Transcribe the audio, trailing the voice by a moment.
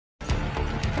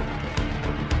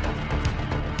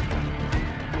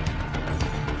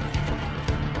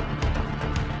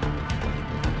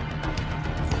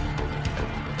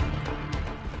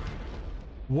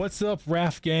What's up,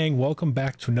 RAF gang? Welcome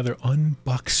back to another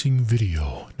unboxing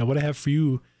video. Now what I have for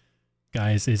you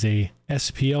guys is a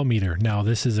SPL meter. Now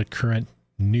this is a current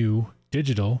new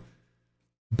digital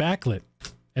backlit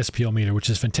SPL meter, which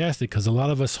is fantastic because a lot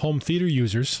of us home theater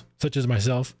users, such as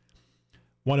myself,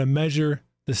 want to measure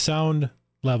the sound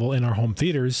level in our home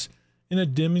theaters in a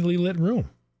dimly lit room.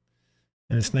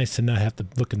 And it's nice to not have to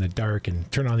look in the dark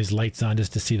and turn all these lights on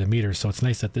just to see the meter. So it's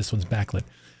nice that this one's backlit.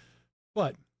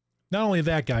 But not only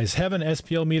that, guys, having an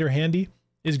SPL meter handy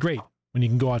is great when you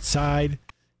can go outside,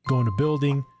 go in a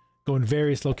building, go in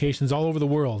various locations all over the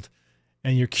world,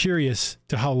 and you're curious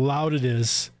to how loud it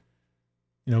is,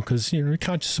 you know, because you're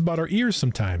conscious about our ears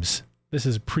sometimes. This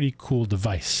is a pretty cool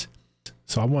device.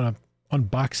 So I want to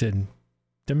unbox it and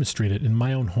demonstrate it in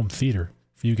my own home theater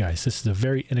for you guys. This is a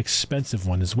very inexpensive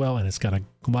one as well, and it's got a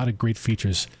lot of great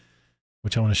features,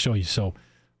 which I want to show you. So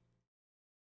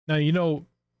now, you know,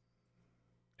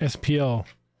 SPL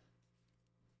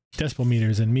decibel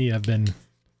meters and me have been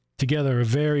together a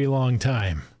very long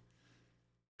time.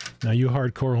 Now, you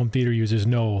hardcore home theater users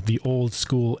know the old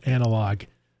school analog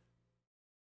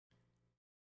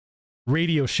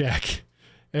Radio Shack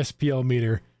SPL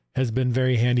meter has been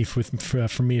very handy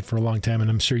for me for a long time,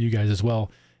 and I'm sure you guys as well.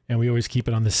 And we always keep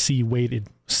it on the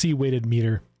C-weighted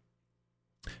meter,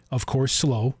 of course,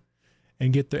 slow,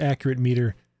 and get the accurate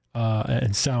meter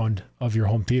and sound of your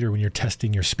home theater when you're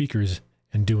testing your speakers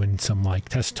and doing some like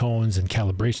test tones and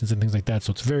calibrations and things like that.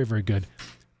 So it's very, very good.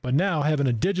 But now having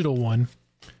a digital one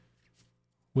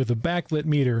with a backlit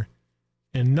meter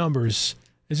and numbers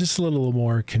is just a little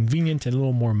more convenient and a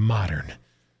little more modern.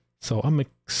 So I'm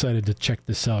excited to check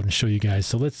this out and show you guys.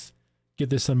 So let's get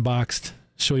this unboxed,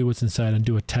 show you what's inside, and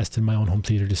do a test in my own home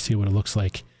theater to see what it looks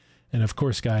like. And of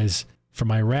course, guys, for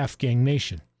my RAF Gang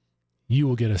Nation, you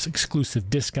will get an exclusive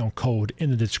discount code in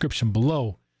the description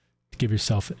below to give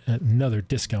yourself another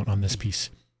discount on this piece.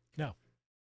 Now,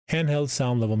 handheld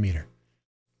sound level meter.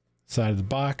 Side of the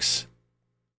box,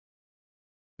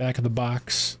 back of the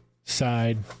box,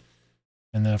 side,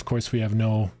 and then of course we have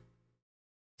no,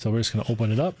 so we're just going to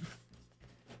open it up.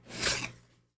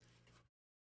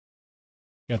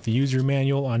 Got the user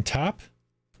manual on top.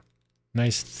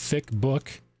 Nice thick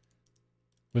book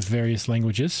with various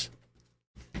languages.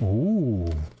 Ooh.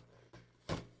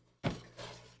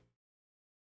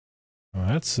 Well,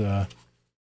 that's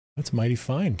mighty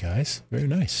fine, guys. Very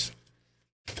nice.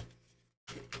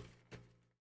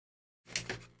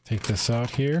 Take this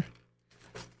out here.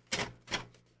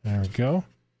 There we go.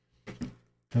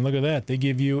 And look at that. They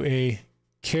give you a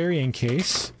carrying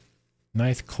case.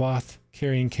 Nice cloth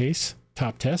carrying case.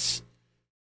 TopTes.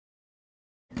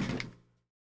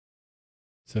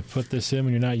 So put this in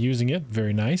when you're not using it.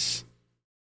 Very nice.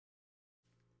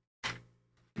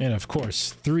 And of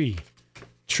course, 3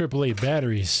 AAA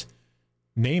batteries.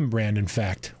 Name brand, in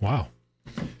fact. Wow.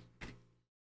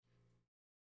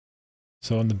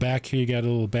 So on the back here, you got a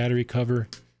little battery cover.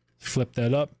 Flip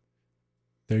that up.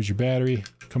 There's your battery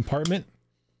compartment.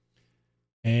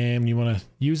 And when you want to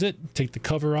use it, take the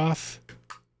cover off.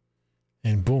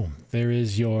 And boom, there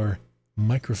is your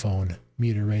microphone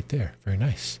meter right there. Very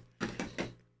nice.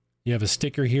 You have a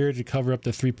sticker here to cover up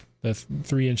the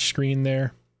 3-inch screen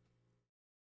there.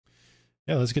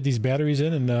 Yeah, let's get these batteries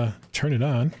in and turn it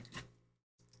on.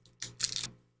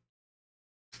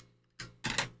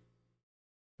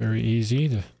 Very easy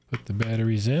to put the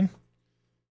batteries in.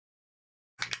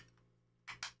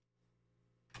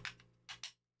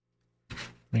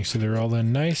 Make sure they're all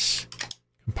in nice.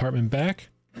 Compartment back.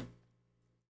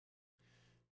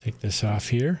 Take this off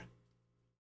here.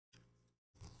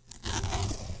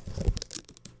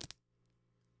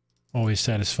 Always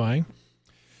satisfying.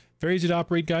 Very easy to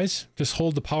operate, guys. Just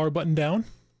hold the power button down.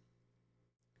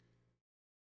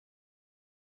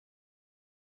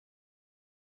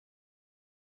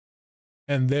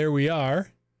 And there we are.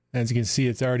 As you can see,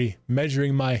 it's already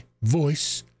measuring my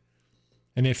voice.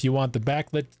 And if you want the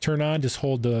backlit to turn on, just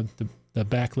hold the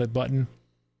backlit button.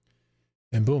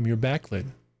 And boom, you're backlit.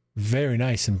 Very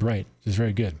nice and bright, which is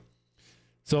very good.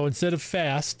 So instead of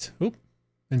fast, we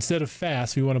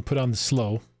want to put on the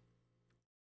slow.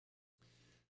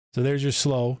 So there's your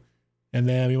slow. And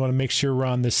then we want to make sure we're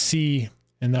on the C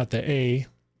and not the A.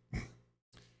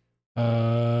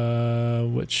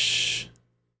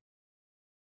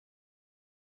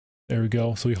 There we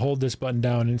go. So we hold this button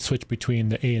down and switch between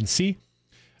the A and C.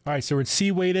 All right, so we're in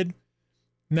C weighted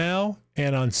now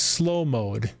and on slow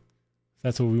mode.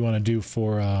 That's what we want to do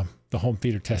for the home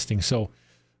theater testing. So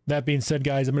that being said,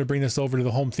 guys, I'm going to bring this over to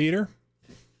the home theater.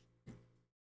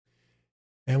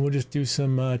 And we'll just do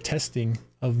some testing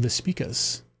of the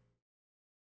speakers.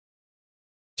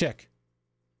 Check.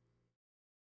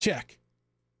 Check.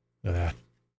 Look at that.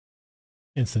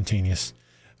 Instantaneous.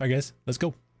 All right, guys, let's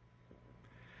go.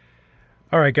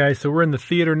 All right, guys, so we're in the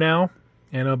theater now,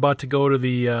 and I'm about to go to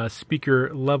the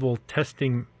speaker level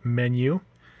testing menu.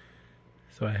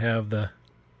 So I have the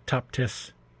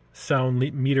TopTes sound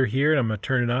meter here, and I'm going to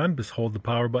turn it on. Just hold the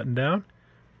power button down.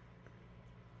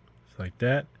 Just like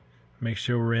that. Make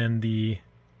sure we're in the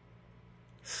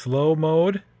slow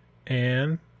mode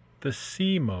and the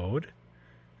C mode.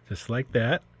 Just like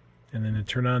that. And then to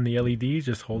turn on the LEDs,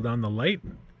 just hold down the light.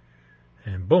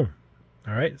 And boom.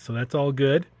 All right, so that's all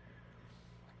good.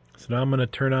 So now I'm going to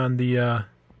turn on the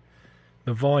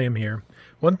volume here.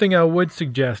 One thing I would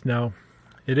suggest now,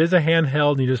 it is a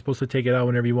handheld and you're just supposed to take it out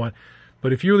whenever you want.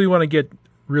 But if you really want to get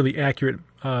really accurate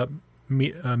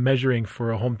measuring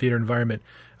for a home theater environment,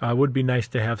 it would be nice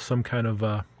to have some kind of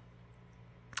a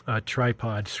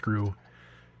tripod screw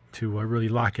to really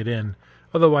lock it in.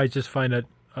 Otherwise, just find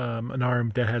an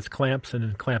arm that has clamps and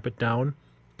then clamp it down,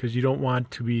 because you don't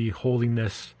want to be holding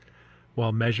this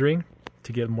while measuring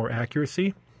to get more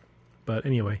accuracy. But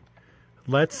anyway,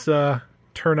 let's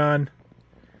turn on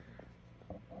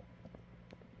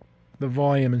the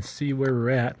volume and see where we're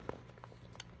at.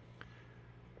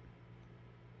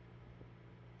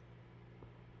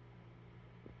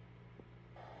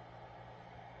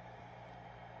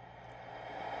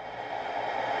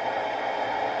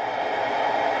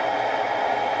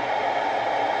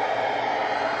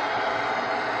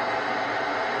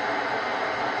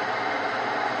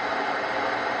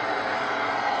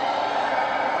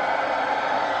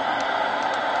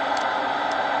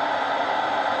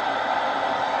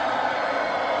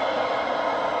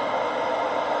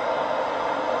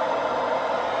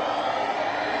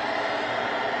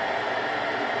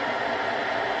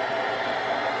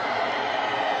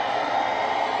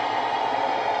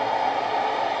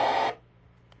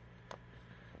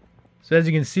 So as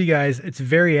you can see, guys, it's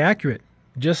very accurate.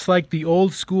 Just like the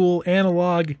old school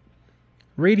analog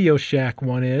Radio Shack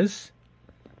one is.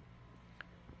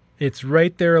 It's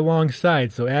right there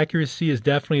alongside. So accuracy is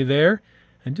definitely there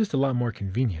and just a lot more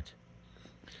convenient.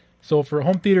 So for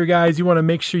home theater guys, you want to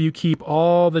make sure you keep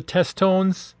all the test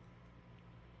tones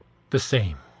the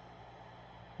same.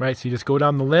 Right? So you just go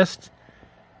down the list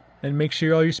and make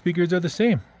sure all your speakers are the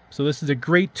same. So this is a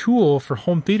great tool for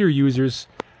home theater users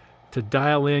to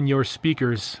dial in your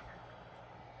speakers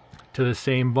to the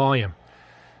same volume.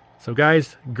 So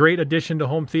guys, great addition to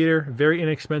home theater, very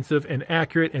inexpensive and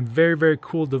accurate and very, very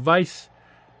cool device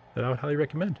that I would highly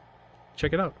recommend.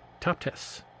 Check it out.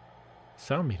 TopTes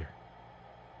sound meter.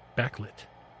 Backlit.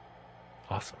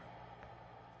 Awesome.